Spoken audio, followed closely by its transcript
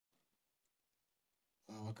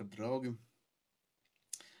Vakar, draugi.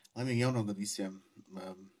 Laimīgi jauno gadu visiem.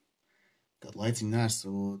 Kādu laiciņu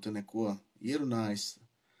neesmu te neko ierunājis.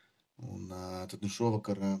 Un tad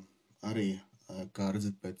šovakar arī, kā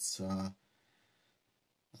redzat pēc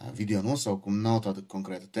video nosaukuma, nav tāda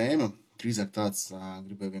konkrēta tēma. Drīzāk tāds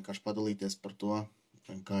gribēju vienkārši padalīties par to,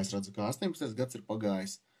 kā es redzu, kā 18. gads ir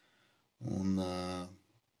pagājis. Un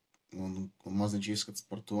maziņš ieskats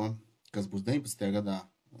par to, kas būs 19. gadā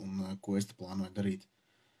un ko es te plānoju darīt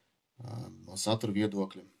no satura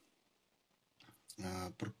viedokļa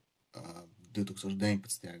par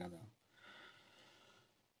 2019. gadā.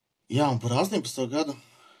 Jā, un par 18. gadu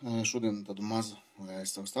šodien tādu mazu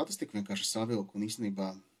savu statistiku vienkārši savilku, un īstenībā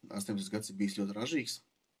 18. gads ir bijis ļoti ražīgs.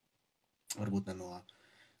 Varbūt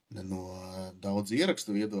ne no daudz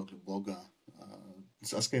ierakstu viedokļu blogā.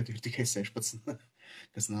 Saskaitu ir tikai 16,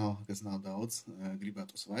 kas nav daudz,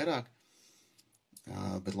 gribētos vairāk.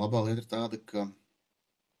 Bet labā lieta ir tāda, ka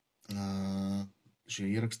šie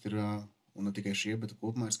ieraksti ir, un ne tikai šie, bet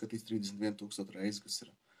kopumā ir skatīts 31,000 reizi,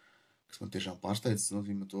 kas man tiešām pārsteidz. Tas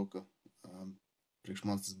nozīmē to, ka priekš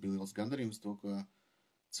manis tas bija liels gandarījums, to, ka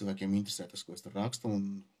cilvēkiem interesē tas, ko es tur rakstu,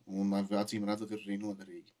 un acīm redzot ir arī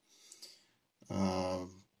noderīgi.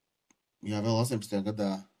 Jā, vēl 18.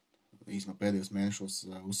 gadā, īsumā pēdējos mēnešos,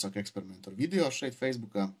 uzsāku eksperimentu ar video šeit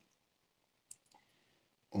Facebookā.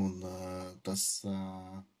 Un tas,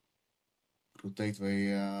 grūti teikt,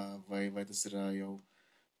 vai tas ir jau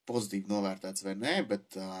pozitīvi novērtēts vai nē, bet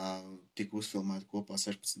tika uzfilmēti kopā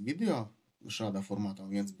 16 video šādā formātā.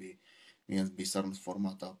 Viens bija sarunas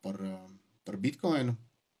formātā par Bitcoinu.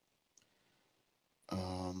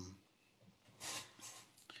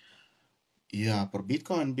 Jā, par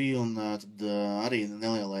Bitcoinu bija, un tad arī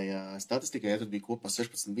nelielai statistikai, tad bija kopā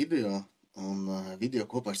 16 video, un video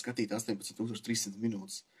kopā ir skatīti 18,300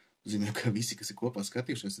 minūtes. Zinu, ka visi, kas ir kopā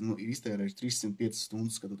skatījušies, ir iztērējuši 305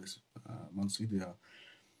 stundas skatoties manus video,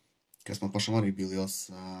 kas man pašam arī bija liels,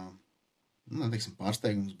 neteiksim,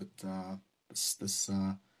 pārsteigums, bet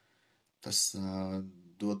tas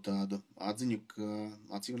dod tādu atziņu, ka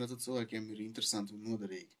acīm redzot cilvēkiem ir interesanti un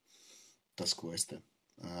noderīgi tas, ko es te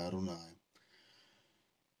runāju.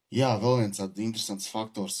 Jā, vēl viens tāds interesants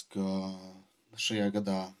faktors, ka šajā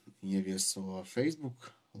gadā ievieso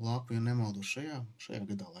Facebook lapu, ja nemaldu, šajā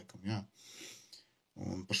gadā laikam, jā.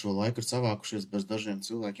 Un par šo laiku ir savākušies bez dažiem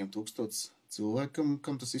cilvēkiem 1000 cilvēkam,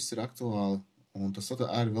 kam tas viss ir aktuāli. Un tas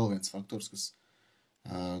arī vēl viens faktors, kas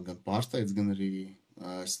gan pārsteidz, gan arī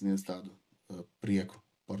sniedz tādu prieku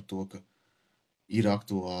par to, ka ir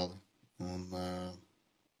aktuāli un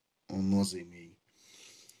nozīmīgi.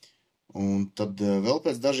 Un tad vēl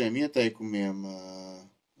pēc dažiem ieteikumiem,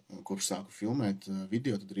 kopš sāku filmēt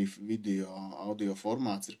video, tad arī video audio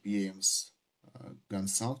formāts ir pieejams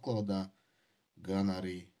gan SoundCloudā, gan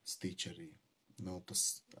arī Stitcherī.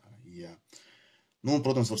 Jā. Un,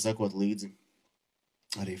 protams, var sekot līdzi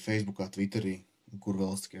arī Facebookā, Twitterī, kur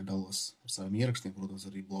vēl es tikai dalos ar saviem ierakstiem, protams,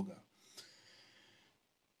 arī blogā.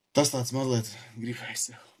 Tas tāds mazliet gribēju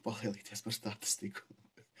sev palielīties par statistiku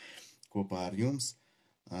kopā ar jums,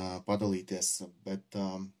 padalīties, bet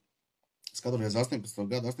skatoties 18.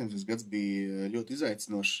 gadu, 18. gads bija ļoti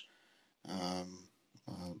izaicinošs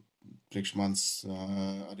priekš manis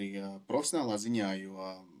arī profesionālā ziņā,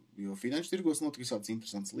 jo finanšu tirgos notika visādas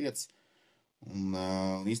interesantas lietas. Un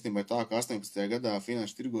īstenībā tā, ka 18. gadā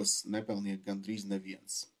finanšu tirgos nepelnīja gandrīz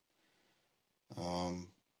neviens.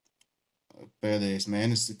 Pēdējais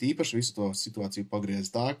mēnesis tīpaši visu to situāciju pagriez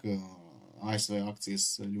tā, ka ASV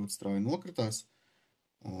akcijas ļoti strauji nokritās,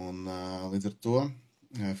 un līdz ar to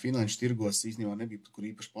finanšu tirgos īstenībā nebija kur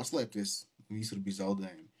īpaši paslēpties, visur bija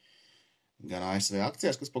zaudējumi. Gan ASV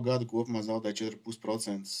akcijās, kas pa gadu kopumā zaudēja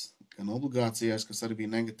 4,5%, gan obligācijās, kas arī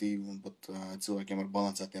bija negatīvi, un pat cilvēkiem ar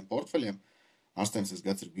balansētiem portfeļiem. 18.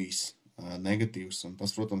 gads ir bijis negatīvs, un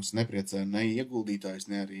tas, protams, nepriecē ne ieguldītājs,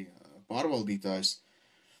 ne arī pārvaldītājs.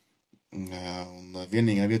 Un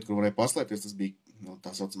vienīgā vieta, kur varēja paslēpties, tas bija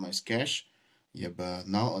tā saucamais cash, jeb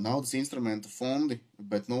naudas instrumentu fondi,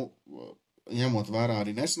 bet, ņemot vērā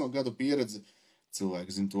arī neseno gadu pieredzi,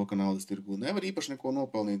 cilvēki zina to, ka naudas tirgu nevar īpaši neko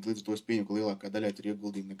nopelnīt, līdz ar to es pieņemu, ka lielākā daļai tur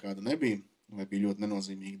ieguldījumi nekāda nebija, vai bija ļoti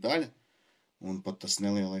nenozīmīga daļa, un pat tas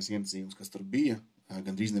nelielais ienesījums, kas tur bija,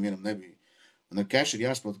 gandrīz nevienam nebija. Un ar cash ir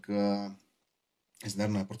jāsaprot, ka es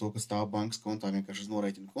nerunāju par to, ka stāv bankas kontā vienkārši uz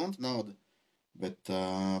norēķina konta nauda, bet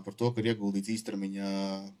par to, ka ir ieguldīts īstermiņā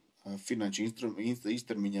finanšu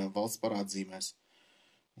īstermiņā valsts parādzīmēs,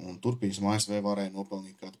 un turpinājumā ASV varēja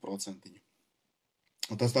nopelnīt kādu procentiņu.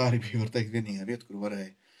 Un tas tā arī bija, var teikt, vienīgā vieta, kur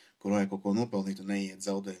varēja kaut ko nopelnīt un neiet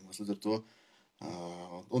zaudējumos. Līdz ar to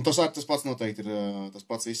Un tas pats noteikti tas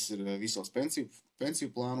pats viss ir visos pensiju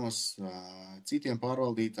plānos, citiem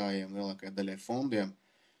pārvaldītājiem, lielākajai daļai fondiem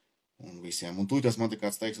un visiem. Un tūlīt man te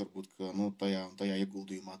kāds teiks, varbūt, ka tajā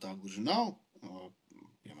ieguldījumā tā gluži nav,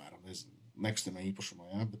 piemēram, nekustamā īpašumā,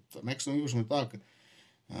 ja? Bet nekustamā īpašumā ir tā, ka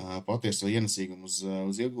patieso ienesīgumu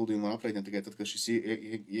uz ieguldījumu var aprēķināt tikai tad, kad šis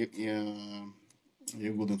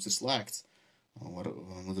ieguldījums ir slēgts.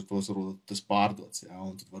 Līdz ar to varbūt tas pārdots, ja?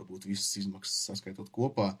 Un tad varbūt visas izmaksas saskaitot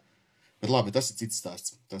kopā. Bet labi, tas ir cits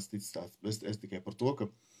stāsts. Es tikai par to, ka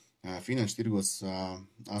finanšu tirgos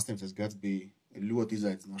 18. gads bija ļoti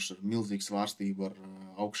izaicinošs ar milzīgu svārstību, ar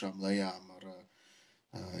augšām lejām, ar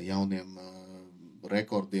jauniem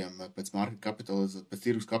rekordiem pēc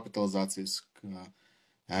tirgus kapitalizācijas, ka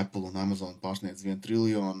Apple un Amazon pārsniedz 1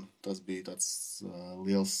 triljonu. Tas bija tāds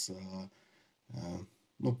liels,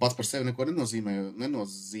 pats par sevi neko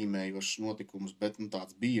nenozīmējošs notikums, bet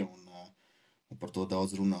tāds bija un par to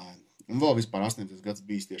daudz runāja. Un vēl vispār 18. gads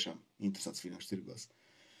bijis tiešām interesants finanšu tirgos.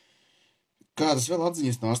 Kādas vēl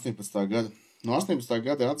atziņas no 18. gada? No 18.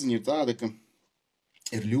 gada atziņa ir tāda, ka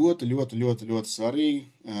ir ļoti svarīgi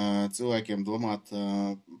cilvēkiem domāt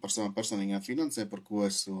par savām personīgām finansēm, par ko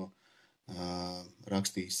esmu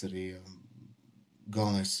rakstījis arī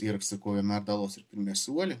galvenais ieraksts, ar ko vienmēr dalos, ir pirmie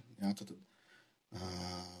soļi. Jā, tad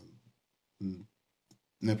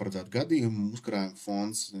neparedzētu gadījumu, uzkrājuma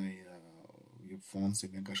fonds, ja fonds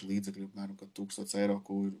ir vienkārši līdzekļi, apmēram 1000 eiro,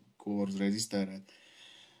 ko var uzreiz iztērēt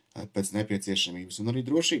pēc nepieciešamības. Un arī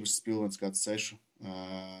drošības pilvens kāds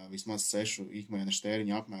vismaz 6 ikmēneša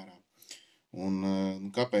tēriņa apmērā. Un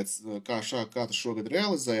kā tas šogad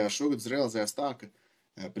realizējās? Šogad tas realizējās tā, ka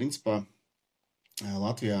principā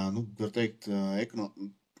Latvijā, var teikt,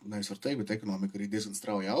 bet ekonomika arī diezgan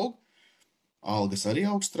strauji aug. Algas arī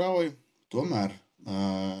aug strauji. Tomēr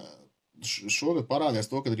šogad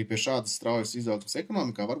parādījās to, ka arī pie šādas straujas izaugsmes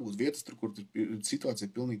ekonomikā var būt vietas, tur, kur situācija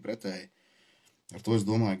ir pilnīgi pretēji. Ar to es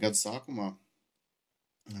domāju, gada sākumā,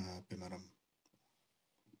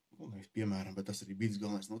 bet tas arī bija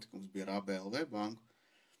galvenais notikums, bija ar ABLV banku.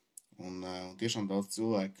 Un tiešām daudz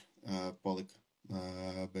cilvēku palika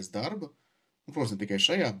bez darba. Un, protams, ne tikai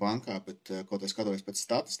šajā bankā, bet kaut es skatoties pēc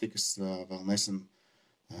statistikas, vēl nesen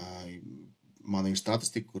man ir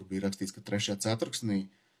statistika, kur bija rakstīts, ka 3. ceturksnī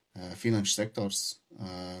finanšu sektors,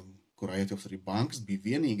 kurā ietilpst arī bankas, bija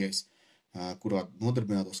vienīgais, kurā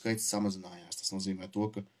nodarbināto skaits samazinājās. Tas nozīmē to,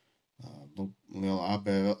 ka liela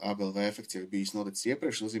ABLV efekts jau bijis noticis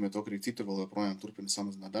iepriekš, nozīmē to, ka arī citur vēl joprojām turpina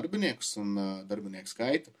samazināt darbiniekus un darbinieku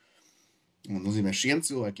skaitu. Un nozīmē, šiem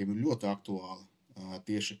cilvēkiem ir ļoti aktuāli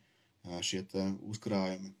tieši šie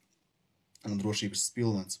uzkrājumi un drošības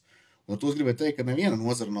pilvens. Un ar to es gribēju teikt, ka neviena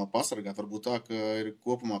nozara nav pasargāta. Varbūt tā, ka ir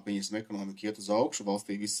kopumā, pieņemsim, ekonomika iet uz augšu,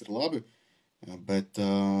 valstī viss ir labi, bet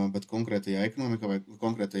konkrētajā ekonomikā vai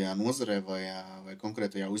konkrētajā nozarē vai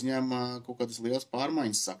konkrētajā uzņēmumā kaut kādas lielas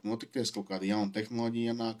pārmaiņas sāk notikties, kaut kāda jauna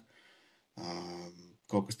tehnoloģija ienāk,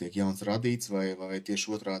 kaut kas tiek jauns radīts vai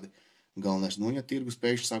tieši otrādi galvenais noiet tirgus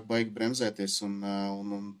pēkšņi sāk baigi bremzēties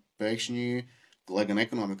un pēkšņi, lai gan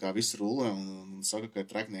ekonomikā viss rullē un saka, ka ir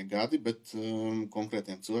treknie gadi, bet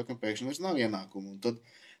konkrētiem cilvēkiem pēkšņi vairs nav ienākumu. Un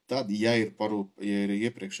tad ja ir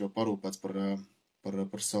iepriekš jau parūpēts par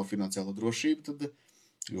savu finansiālo drošību, tad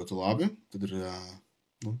ļoti labi.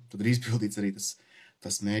 Tad ir izpildīts arī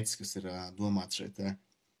tas mērķis, kas ir domāts šeit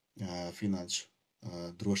finanšu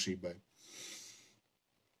drošībai.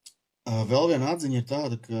 Vēl viena atziņa ir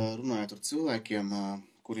tāda, ka runājot ar cilvēkiem,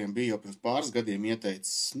 kuriem bija jau pirms pāris gadiem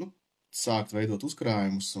ieteicis, sākt veidot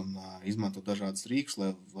uzkrājumus un izmantot dažādas rīkus,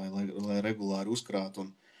 lai regulāri uzkrātu un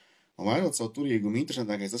vairot savu turīgumu.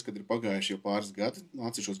 Interesantākais tas, kad ir pagājuši jau pāris gadi,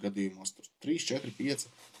 atsevišķos gadījumos, 3, 4, 5.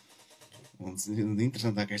 Un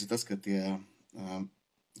interesantākais ir tas, ka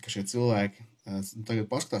šie cilvēki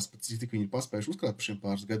tagad paskatās, cik viņi ir paspējuši uzkrāt par šiem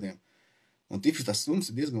pāris gadiem. Un tipiski tās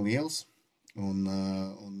summas ir diezgan lielas. Un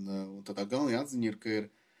tā galvenā atziņa ir,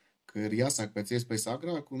 ka ir jāsāk pēc iespējas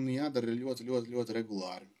agrāk un jādara ļoti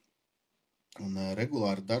regulāri. Un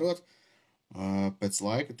regulāri darot, pēc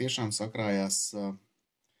laika tiešām sakrājās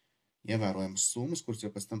ievērojamas summas, kuras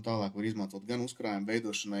jau pēc tam tālāk var izmantot gan uzkrājuma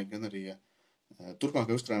veidošanai, gan arī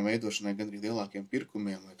turpmākai uzkrājuma veidošanai, gan arī lielākiem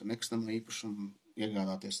pirkumiem, vai tur nekustamā īpašumu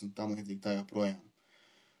iegādāties un tam līdzīgi tā joprojām.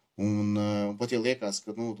 Un pat ja liekas,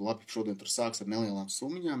 ka, labi, šodien tur sāks ar nelielām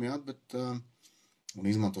summiņām, jā, bet un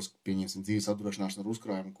izmantos, pieņemsim, dzīves apdrošināšanu ar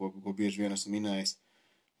uzkrājumu, ko bieži vien esmu minējis.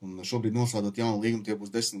 Un šobrīd noslēdot jaunu līgumu, tie būs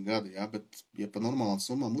 10 gadi, jā, bet ja pa normālām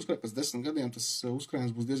summām uzkrāt pēc 10 gadiem, tas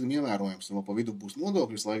uzkrājums būs diezgan ievērojams, un vēl pa vidu būs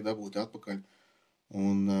nodokļus laika dabūti atpakaļ.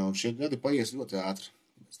 Un šie gadi paies ļoti ātri.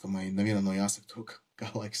 Es domāju, nevienam nav jāsaka to, kā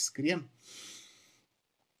laiks skrien.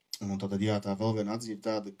 Un tātad, jā, tā vēl viena atzīme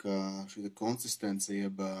tāda, ka šī konsistence,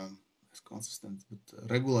 bet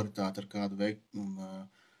regularitāte ar kādu veikt un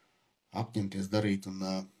apņemties darīt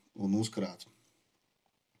un uzkrāt.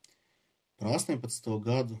 Par 18.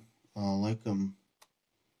 gadu, laikam,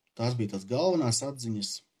 tās bija tās galvenās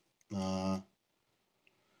atziņas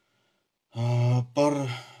par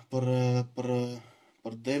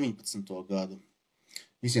 19. gadu.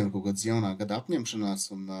 Visiem kaut kādas jaunā gada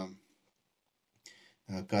apņemšanās un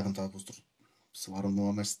kādam tā būs tur svaru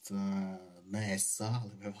nomest, neēst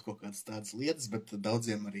sāli vai kaut kādas tādas lietas, bet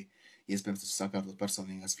daudziem arī iespējams tas sakārtot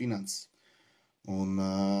personīgās finanses. Un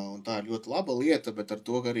tā ir ļoti laba lieta, bet ar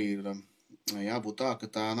to arī ir jābūt tā, ka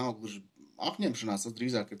tā nav gluži apņemšanās, tas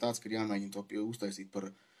drīzāk ir tāds, ka ir jāmēģina to uztaisīt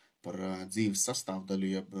par dzīves sastāvdaļu,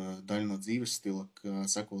 jeb daļu no dzīves stila, ka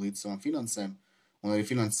seko līdz savām finansēm, un arī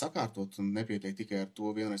finanses sakārtot, un nepietiek tikai ar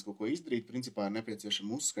to vienreiz kaut ko izdarīt, principā ir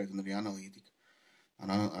nepieciešama uzskaita un arī analītika.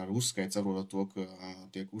 Ar uzskaitu saprotot to, ka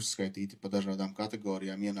tiek uzskaitīti pa dažādām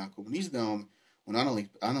kategorijām ienākumi un izdevumi, un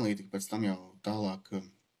analītika pēc tam jau tālāk,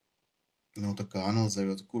 tā kā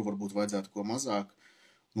analizējot, kur varbūt vajadzētu ko mazāk,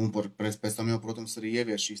 un pēc tam jau, protams, arī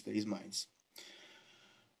ievies šīs te izmaiņas.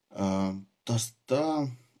 Tas tā,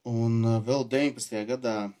 un vēl 19.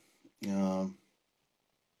 gadā,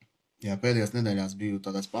 pēdējās nedēļās biju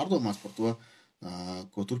tādās pārdomās par to,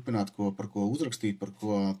 ko turpināt, par ko uzrakstīt, par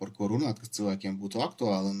ko runāt, kas cilvēkiem būtu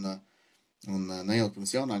aktuāli, un neilgi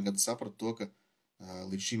pirms jaunā gada sapratu to, ka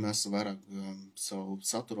līdz šim esmu vairāk savu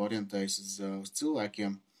saturu orientējis uz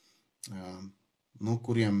cilvēkiem,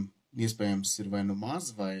 kuriem iespējams ir vai nu maz,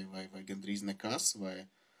 vai gandrīz nekas, vai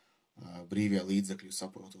brīvie līdzekļi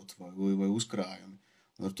saprotot, vai uzkrājumi.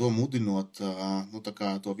 Un ar to mudinot, tā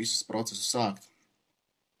kā to visus procesu sākt.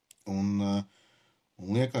 Un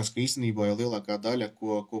liekas, ka īstenībā jau lielākā daļa,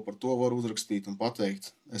 ko par to var uzrakstīt un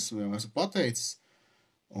pateikt, esmu pateicis.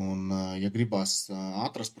 Un, ja gribās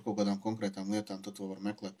atrast par kaut kādām konkrētām lietām, tad to var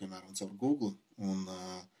meklēt, piemēram, caur Google. Un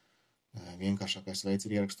vienkāršākais veids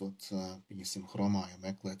ir ierakstot, pieņemsim, Chromā, ja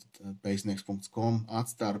meklēt pēcnieks.com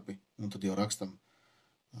atstarpi, un tad jau rakstam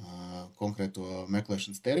konkrēto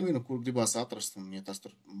meklēšanas terminu, kur gribās atrast, un ja tas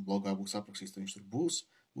tur blogā būs aprakstīts, tad viņš tur būs,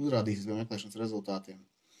 uzrādīsies pie meklēšanas rezultātiem.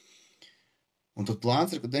 Un tad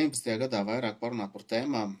plāns ir, ka 19. gadā vairāk parunāt par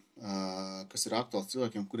tēmām, kas ir aktuāls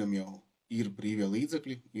cilvēkiem, kuriem jau ir brīvie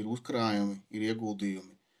līdzekļi, ir uzkrājumi, ir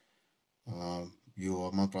ieguldījumi. Jo,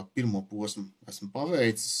 manuprāt, pirmo posmu esmu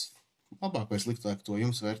paveicis, labāk vai sliktāk to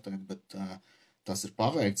jums vērtēt, bet tas ir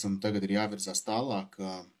paveikts un tagad ir jāvirzās tālāk,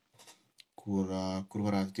 kur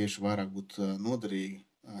varētu tieši vairāk būt noderīgi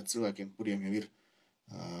cilvēkiem, kuriem jau ir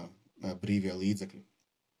brīvie līdzekļi.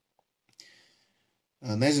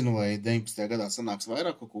 Nezinu, vai 19. gadā sanāks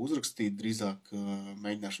vairāk kaut ko uzrakstīt, drīzāk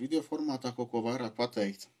mēģināšu video formātā kaut ko vairāk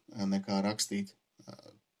pateikt, nekā rakstīt.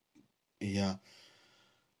 Ja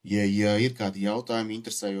ir kādi jautājumi,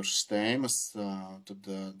 interesējošas tēmas,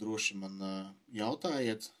 tad droši man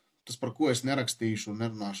jautājiet. Tas, par ko es nerakstīšu un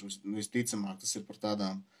nerunāšu, visticamāk, tas ir par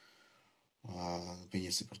tādām,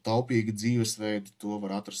 par taupīgu dzīvesveidu, to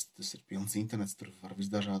var atrast, tas ir pilns internets, tur var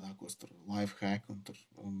visdažādākos, tur life hack un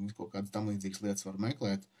kaut kādas tam līdzīgas lietas var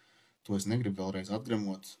meklēt. To es negribu vēlreiz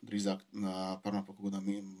atgremot, drīzāk parunāt par kaut kādām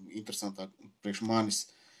priekš manis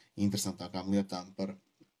interesantākām lietām,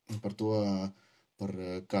 par to,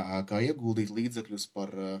 kā ieguldīt līdzekļus, par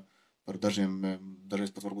dažreiz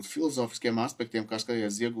pat varbūt filozofiskiem aspektiem, kā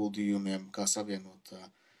skatīties ieguldījumiem, kā savienot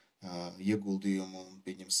ieguldījumu un,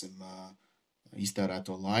 pieņemsim,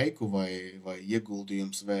 iztērēto laiku vai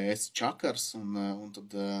ieguldījums vs. Čakars un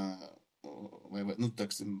tad,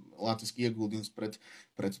 teiksim, latviski ieguldījums pret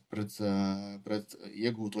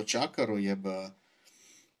iegūto čakaru, jeb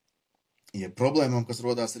problēmām, kas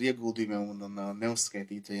rodās ar ieguldījumiem un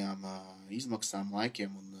neuzskaitītajām izmaksām,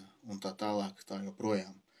 laikiem un tā tālāk, tā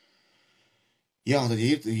joprojām. Jā, un tad, ja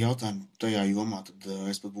ir jautājumi tajā jomā, tad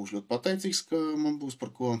es pat būšu ļoti pateicīgs, ka man būs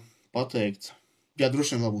par ko pateikt. Jā,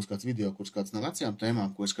 droši vien vēl būs kāds video, kurš kāds no vecajām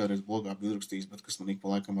tēmām, ko es kādreiz blogā biju uzrakstījis, bet kas man ik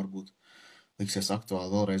pa laikam varbūt liksies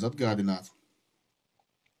aktuāli vēlreiz atgādināt.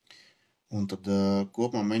 Un tad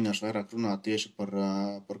kopumā mēģināšu vairāk runāt tieši par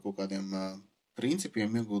kaut kādiem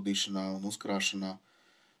principiem ieguldīšanā un uzkrāšanā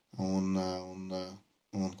un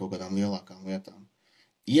kaut kādām lielākām lietām.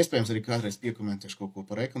 Iespējams arī kādreiz piekomentēšu kaut ko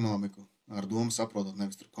par ekonomiku, ar domu saprotot,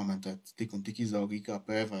 nevis tur komentēt tik un tik izauga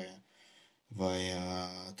IKP vai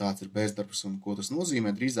tāds ir bezdarbs un ko tas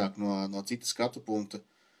nozīmē, drīzāk no cita skatu punkta,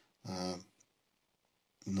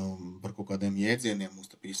 par kaut kādiem jēdzieniem.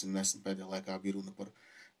 Mums nesen pēdējā laikā bija runa par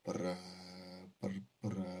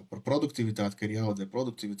produktivitāti, ka ir jāaudzē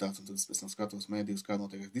produktivitāti, un tad es pēc tam skatos mēdījus, kā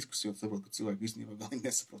notiek diskusija, un saprotu, ka cilvēki īstenībā galīgi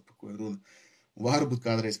nesaprot, par ko ir runa. Varbūt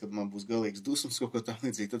kādreiz, kad man būs galīgs dusmas kaut ko tā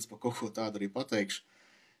līdzīgi, tad es par kaut ko tādu arī pateikšu,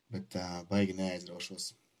 bet baigi neaizraušos.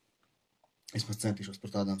 Es pats centīšos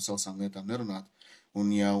par tādām sausām lietām nerunāt.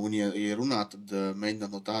 Un ja runāt, tad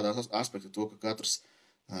mēģināt no tāda aspekta to, ka katrs,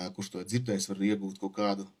 kurš to dzirdējis, var iegūt kaut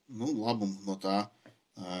kādu labumu no tā,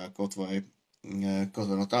 kaut vai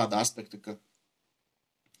no tāda aspekta, ka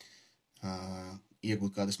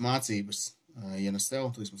iegūt kādas mācības, ja ne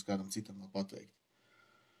sev, tad vismaz kādam citam vēl pateikt.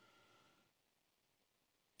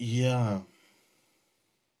 Jā.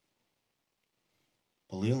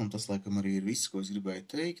 Pa lielam tas, laikam, arī ir viss, ko es gribēju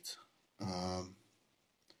teikt.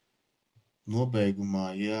 Nobeigumā,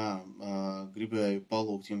 gribēju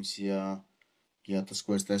palūgt jums, ja tas,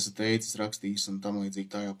 ko es te esmu teicis, rakstījis un tam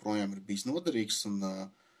līdzīgi tā joprojām ir bijis noderīgs un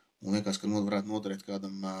liekas, ka varētu noderēt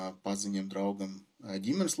kādam paziņam, draugam,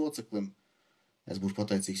 ģimenes loceklim. Es būšu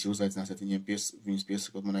pateicīgs, ja uzaicināsiet viņus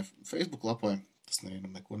piesakot manai Facebook lapai. Tas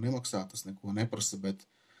neko nemaksā, tas neko neprasa, bet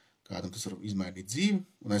kādam tas var izmainīt dzīvi.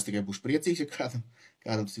 Un es tikai būšu priecīgs, ja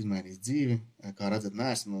kādam tas izmainīs dzīvi. Kā redzat,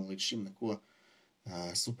 neesmu līdz šim neko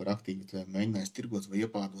super aktīvi mēģinājis tirgot vai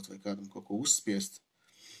iepādot vai kādam kaut ko uzspiest.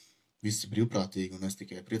 Viss ir brīvprātīgi, un es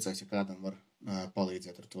tikai priecājos, ja kādam var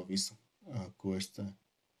palīdzēt ar to visu, ko es te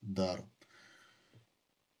daru.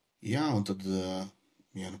 Jā, un tad,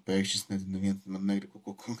 pēkšņi es nezinu, neviens man negrib kaut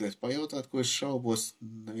ko konkrēti pajautāt, ko es šaubos,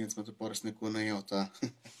 neviens man te parasti neko nejautā.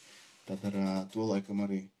 Tad ar to laikam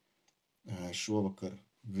arī šovakar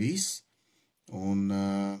viss, un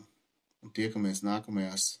tiekamies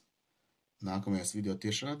nākamajās video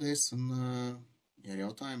tiešrādēs, un, ja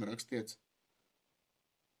jautājumi rakstiet.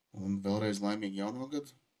 Un vēlreiz laimīgu jauno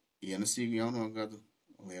gadu, ienesīgu jauno gadu,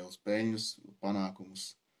 lielus peļņus,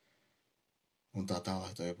 panākumus un tā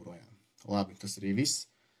tālāk tā joprojām. Labi, tas arī viss.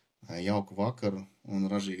 Jauku vakaru un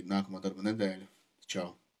ražīgu nākamā darba nedēļu.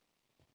 Čau!